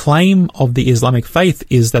 the claim of the Islamic faith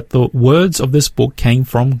is that the words of this book came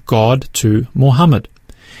from God to Muhammad.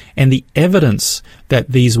 And the evidence that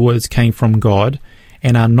these words came from God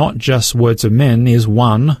and are not just words of men is,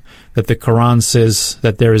 one, that the Quran says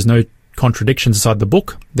that there is no contradictions inside the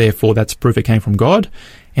book, therefore that's proof it came from God.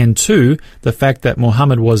 And two, the fact that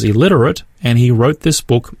Muhammad was illiterate and he wrote this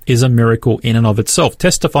book is a miracle in and of itself,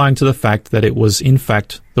 testifying to the fact that it was in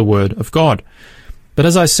fact the word of God. But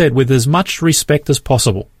as I said, with as much respect as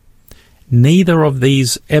possible, neither of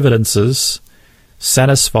these evidences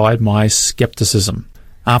satisfied my skepticism.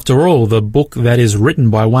 After all, the book that is written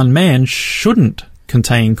by one man shouldn't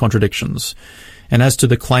contain contradictions. And as to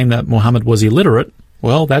the claim that Muhammad was illiterate,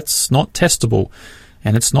 well, that's not testable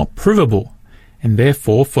and it's not provable. And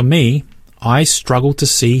therefore, for me, I struggle to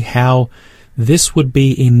see how this would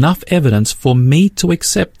be enough evidence for me to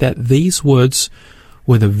accept that these words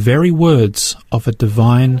were the very words of a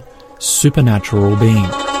divine, supernatural being.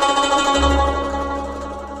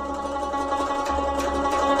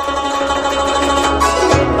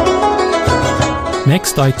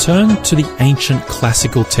 Next, I turn to the ancient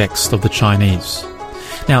classical text of the Chinese.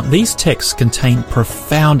 Now, these texts contain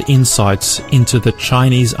profound insights into the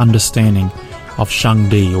Chinese understanding of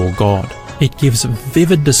Shangdi, or God. It gives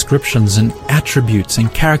vivid descriptions and attributes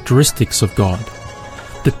and characteristics of God.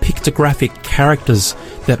 The pictographic characters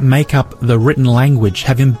that make up the written language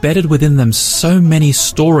have embedded within them so many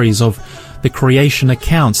stories of the creation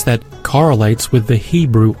accounts that correlates with the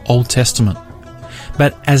Hebrew Old Testament.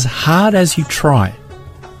 But as hard as you try,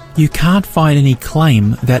 you can't find any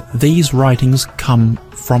claim that these writings come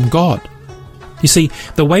from God. You see,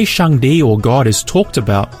 the way Shangdi, or God, is talked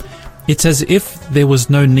about, it's as if there was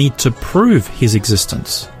no need to prove his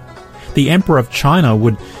existence. The Emperor of China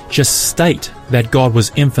would just state that God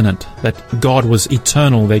was infinite, that God was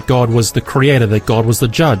eternal, that God was the creator, that God was the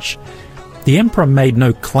judge. The Emperor made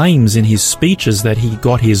no claims in his speeches that he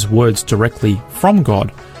got his words directly from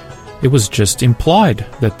God. It was just implied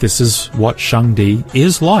that this is what Shangdi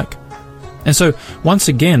is like. And so, once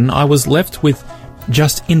again, I was left with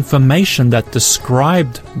just information that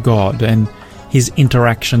described God and his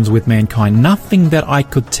interactions with mankind, nothing that I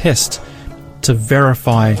could test to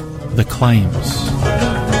verify the claims.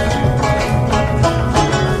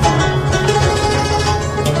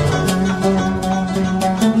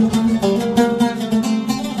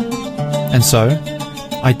 And so,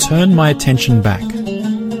 I turned my attention back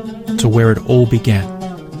to where it all began,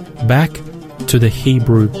 back to the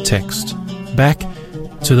Hebrew text, back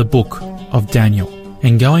to the book of Daniel.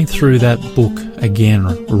 And going through that book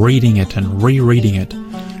again, reading it and rereading it,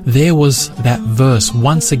 there was that verse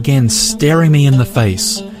once again staring me in the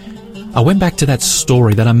face. I went back to that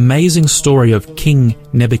story, that amazing story of King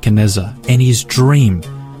Nebuchadnezzar and his dream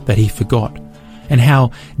that he forgot, and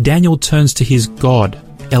how Daniel turns to his God,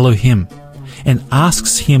 Elohim, and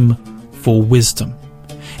asks him for wisdom.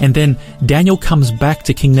 And then Daniel comes back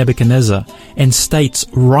to King Nebuchadnezzar and states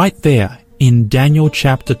right there in Daniel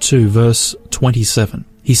chapter 2, verse 27,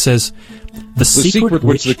 he says, The secret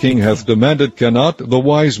which the king hath demanded cannot the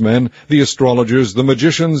wise men, the astrologers, the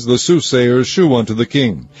magicians, the soothsayers shew unto the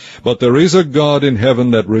king. But there is a God in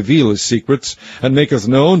heaven that revealeth secrets, and maketh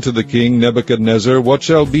known to the king Nebuchadnezzar what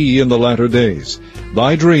shall be in the latter days.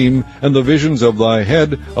 Thy dream and the visions of thy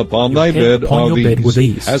head upon thy bed are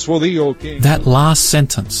these. As for thee, O king... That last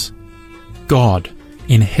sentence, God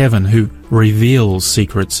in heaven who reveals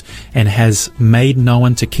secrets and has made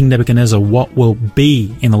known to King Nebuchadnezzar what will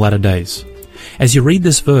be in the latter days. As you read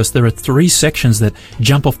this verse, there are three sections that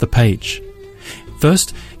jump off the page.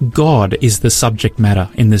 First, God is the subject matter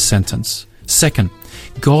in this sentence. Second,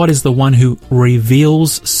 God is the one who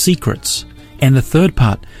reveals secrets. And the third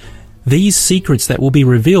part, these secrets that will be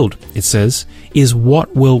revealed, it says, is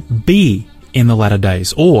what will be in the latter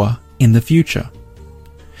days or in the future.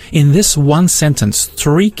 In this one sentence,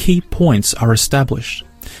 three key points are established.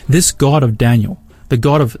 This God of Daniel, the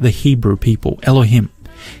God of the Hebrew people, Elohim,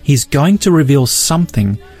 he's going to reveal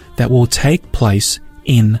something that will take place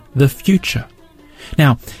in the future.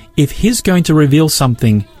 Now, if he's going to reveal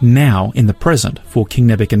something now in the present for King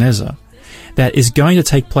Nebuchadnezzar that is going to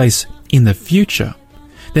take place in the future,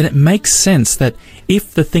 then it makes sense that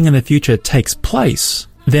if the thing in the future takes place,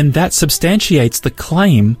 then that substantiates the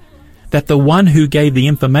claim that the one who gave the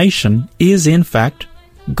information is in fact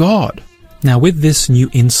God. Now, with this new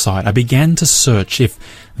insight, I began to search if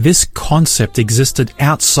this concept existed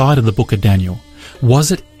outside of the book of Daniel.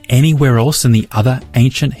 Was it anywhere else in the other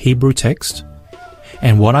ancient Hebrew text?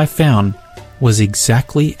 And what I found was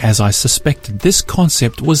exactly as I suspected. This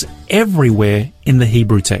concept was everywhere in the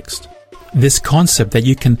Hebrew text. This concept that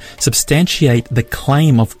you can substantiate the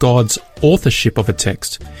claim of God's authorship of a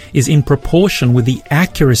text is in proportion with the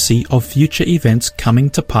accuracy of future events coming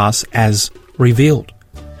to pass as revealed.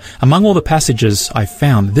 Among all the passages I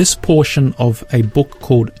found, this portion of a book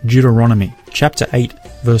called Deuteronomy, chapter 8,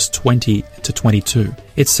 verse 20 to 22,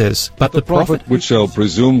 it says, "But the prophet which shall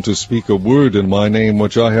presume to speak a word in my name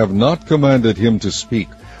which I have not commanded him to speak,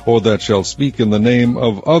 or that shall speak in the name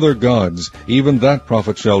of other gods, even that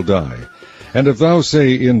prophet shall die. And if thou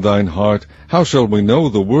say in thine heart, How shall we know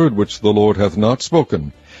the word which the Lord hath not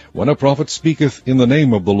spoken? When a prophet speaketh in the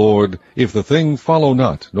name of the Lord, if the thing follow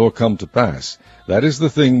not, nor come to pass, that is the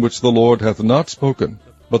thing which the Lord hath not spoken.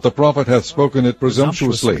 But the prophet hath spoken it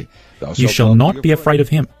presumptuously. You shall not be afraid of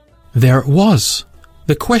him." There it was,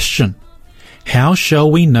 the question. How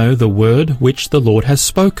shall we know the word which the Lord has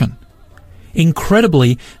spoken?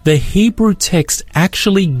 Incredibly, the Hebrew text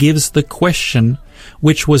actually gives the question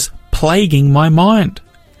which was plaguing my mind.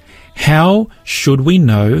 How should we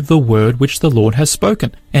know the word which the Lord has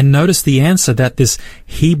spoken? And notice the answer that this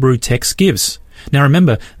Hebrew text gives. Now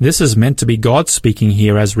remember, this is meant to be God speaking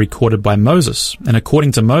here as recorded by Moses. And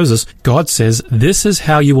according to Moses, God says, "This is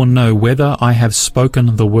how you will know whether I have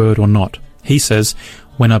spoken the word or not." He says,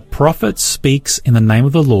 "When a prophet speaks in the name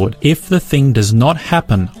of the Lord, if the thing does not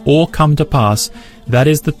happen or come to pass, that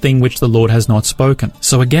is the thing which the Lord has not spoken."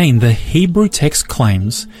 So again, the Hebrew text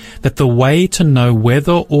claims that the way to know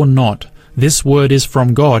whether or not this word is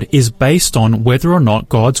from God is based on whether or not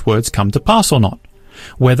God's words come to pass or not.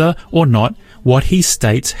 Whether or not what he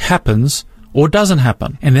states happens or doesn't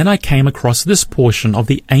happen. And then I came across this portion of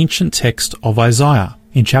the ancient text of Isaiah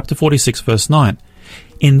in chapter 46 verse 9.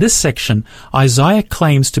 In this section, Isaiah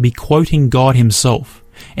claims to be quoting God himself.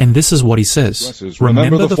 And this is what he says.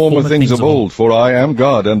 Remember the former things of old, for I am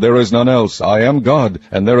God, and there is none else. I am God,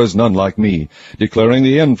 and there is none like me, declaring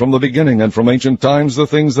the end from the beginning, and from ancient times the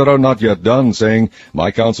things that are not yet done, saying,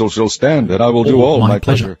 My counsel shall stand, and I will do all my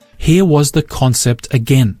pleasure. Here was the concept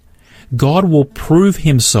again. God will prove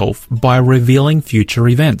himself by revealing future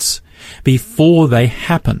events before they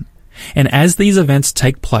happen. And as these events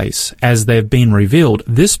take place, as they've been revealed,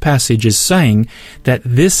 this passage is saying that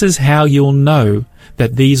this is how you'll know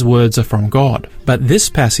that these words are from God. But this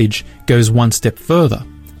passage goes one step further.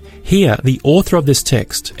 Here, the author of this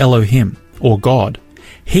text, Elohim, or God,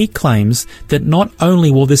 he claims that not only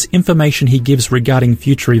will this information he gives regarding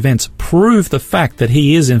future events prove the fact that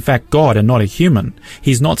he is in fact God and not a human,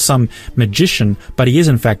 he's not some magician, but he is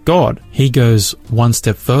in fact God. He goes one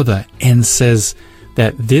step further and says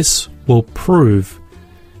that this will prove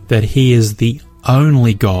that he is the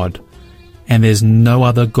only God and there's no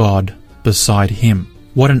other God beside him.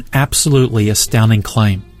 What an absolutely astounding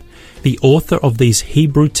claim. The author of these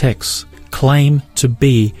Hebrew texts claim to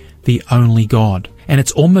be the only God. And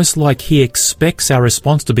it's almost like he expects our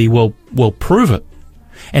response to be, well, prove it.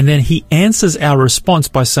 And then he answers our response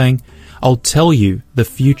by saying, I'll tell you the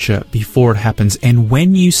future before it happens. And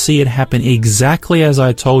when you see it happen exactly as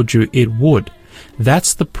I told you it would,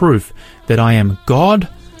 that's the proof that I am God,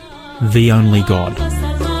 the only God.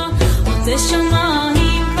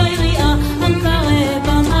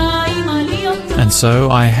 And so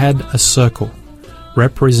I had a circle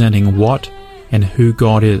representing what and who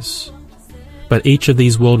God is. But each of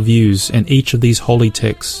these worldviews and each of these holy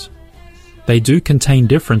texts, they do contain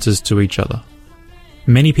differences to each other.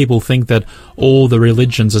 Many people think that all the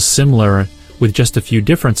religions are similar with just a few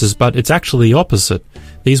differences, but it's actually the opposite.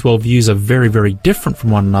 These worldviews are very, very different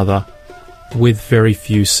from one another with very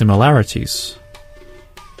few similarities.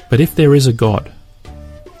 But if there is a God,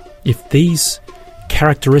 if these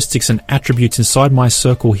characteristics and attributes inside my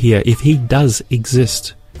circle here, if he does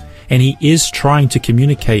exist, and he is trying to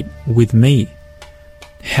communicate with me,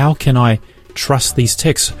 how can I trust these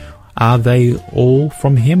texts? Are they all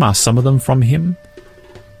from him? Are some of them from him?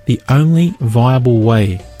 The only viable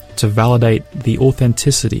way to validate the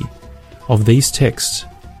authenticity of these texts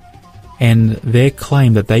and their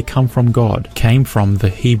claim that they come from God came from the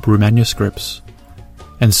Hebrew manuscripts.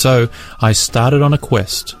 And so I started on a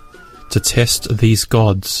quest to test these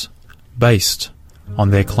gods based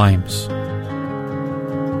on their claims.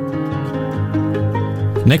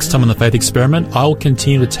 Next time on The Faith Experiment, I will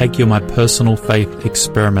continue to take you on my personal faith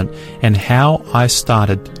experiment and how I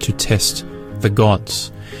started to test the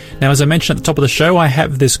gods. Now, as I mentioned at the top of the show, I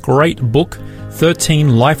have this great book,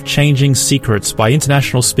 13 Life-Changing Secrets by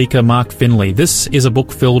international speaker Mark Finley. This is a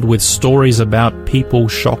book filled with stories about people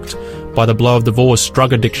shocked by the blow of divorce,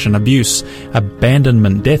 drug addiction, abuse,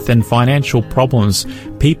 abandonment, death and financial problems,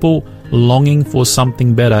 people longing for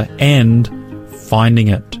something better and finding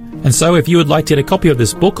it. And so if you would like to get a copy of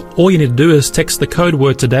this book, all you need to do is text the code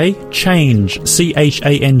word today, CHANGE,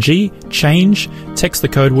 C-H-A-N-G, CHANGE, text the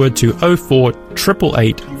code word to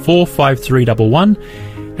 048888 45311,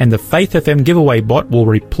 and the Faith FM giveaway bot will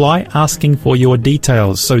reply asking for your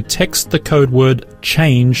details. So text the code word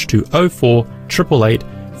CHANGE to 048888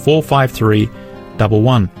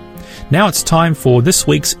 45311. Now it's time for this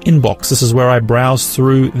week's inbox. This is where I browse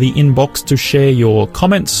through the inbox to share your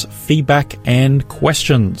comments, feedback, and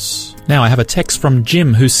questions. Now I have a text from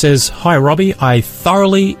Jim who says, "Hi Robbie, I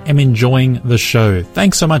thoroughly am enjoying the show."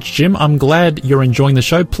 Thanks so much, Jim. I'm glad you're enjoying the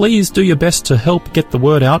show. Please do your best to help get the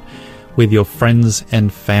word out with your friends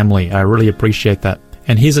and family. I really appreciate that.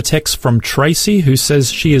 And here's a text from Tracy who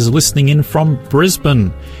says she is listening in from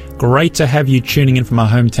Brisbane. Great to have you tuning in from our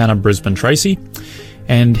hometown of Brisbane, Tracy.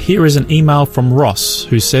 And here is an email from Ross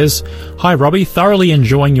who says, "Hi Robbie, thoroughly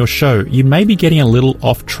enjoying your show. You may be getting a little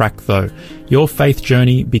off track though. Your faith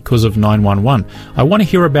journey because of 9/11. I want to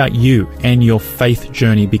hear about you and your faith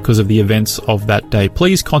journey because of the events of that day.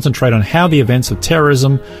 Please concentrate on how the events of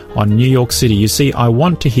terrorism on New York City. You see, I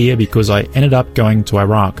want to hear because I ended up going to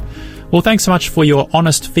Iraq." Well, thanks so much for your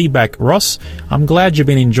honest feedback, Ross. I'm glad you've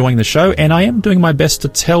been enjoying the show, and I am doing my best to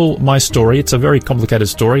tell my story. It's a very complicated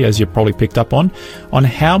story, as you probably picked up on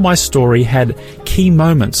how my story had key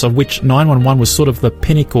moments, of which 9/11 was sort of the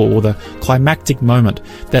pinnacle or the climactic moment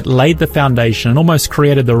that laid the foundation and almost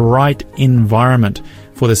created the right environment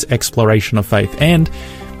for this exploration of faith. And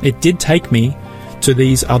it did take me to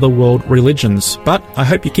these other world religions. But I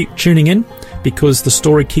hope you keep tuning in, because the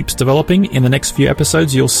story keeps developing. In the next few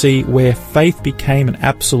episodes, you'll see where faith became an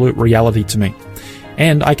absolute reality to me.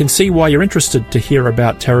 And I can see why you're interested to hear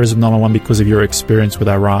about Terrorism 9/11 because of your experience with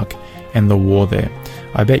Iraq and the war there.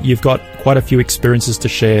 I bet you've got quite a few experiences to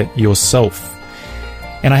share yourself.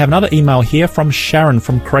 And I have another email here from Sharon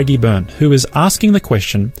from Craigieburn, who is asking the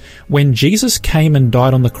question, when Jesus came and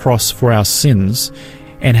died on the cross for our sins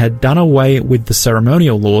and had done away with the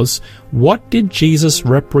ceremonial laws, what did Jesus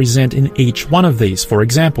represent in each one of these? For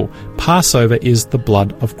example, Passover is the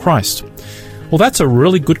blood of Christ. Well, that's a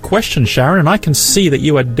really good question, Sharon, and I can see that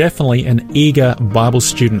you are definitely an eager Bible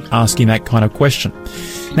student asking that kind of question.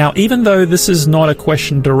 Now, even though this is not a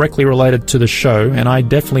question directly related to the show, and I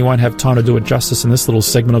definitely won't have time to do it justice in this little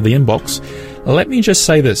segment of the inbox, let me just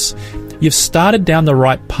say this. You've started down the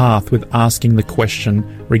right path with asking the question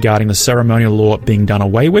regarding the ceremonial law being done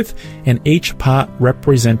away with, and each part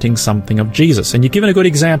representing something of Jesus. And you've given a good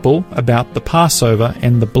example about the Passover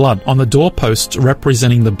and the blood on the doorposts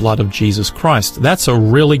representing the blood of Jesus Christ. That's a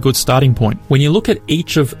really good starting point. When you look at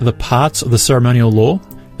each of the parts of the ceremonial law,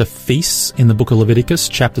 the feasts in the book of Leviticus,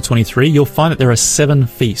 chapter 23, you'll find that there are 7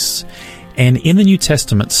 feasts. And in the New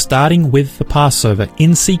Testament, starting with the Passover,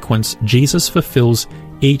 in sequence, Jesus fulfills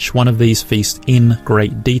each one of these feasts in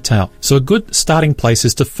great detail. So a good starting place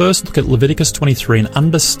is to first look at Leviticus 23 and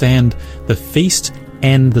understand the feast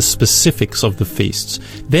and the specifics of the feasts.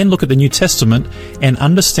 Then look at the New Testament and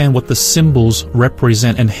understand what the symbols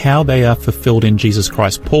represent and how they are fulfilled in Jesus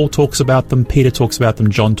Christ. Paul talks about them, Peter talks about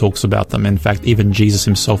them, John talks about them. In fact, even Jesus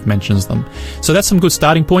himself mentions them. So that's some good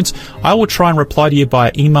starting points. I will try and reply to you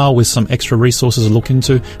by email with some extra resources to look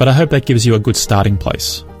into, but I hope that gives you a good starting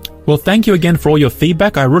place. Well, thank you again for all your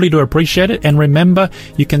feedback. I really do appreciate it. And remember,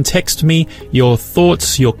 you can text me your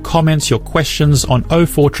thoughts, your comments, your questions on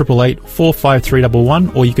 048888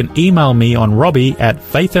 45311, or you can email me on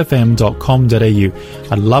robbie@faithfm.com.au.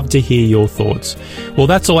 I'd love to hear your thoughts. Well,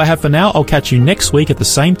 that's all I have for now. I'll catch you next week at the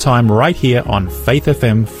same time right here on Faith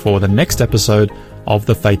FM for the next episode of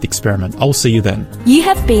The Faith Experiment. I'll see you then. You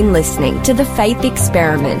have been listening to The Faith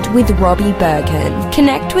Experiment with Robbie Berghan.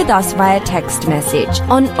 Connect with us via text message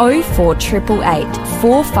on 04888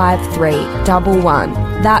 453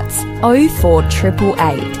 111. That's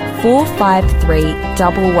 04888 453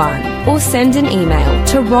 111. Or send an email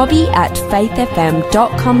to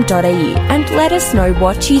robbie@faithfm.com.au and let us know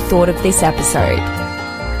what you thought of this episode.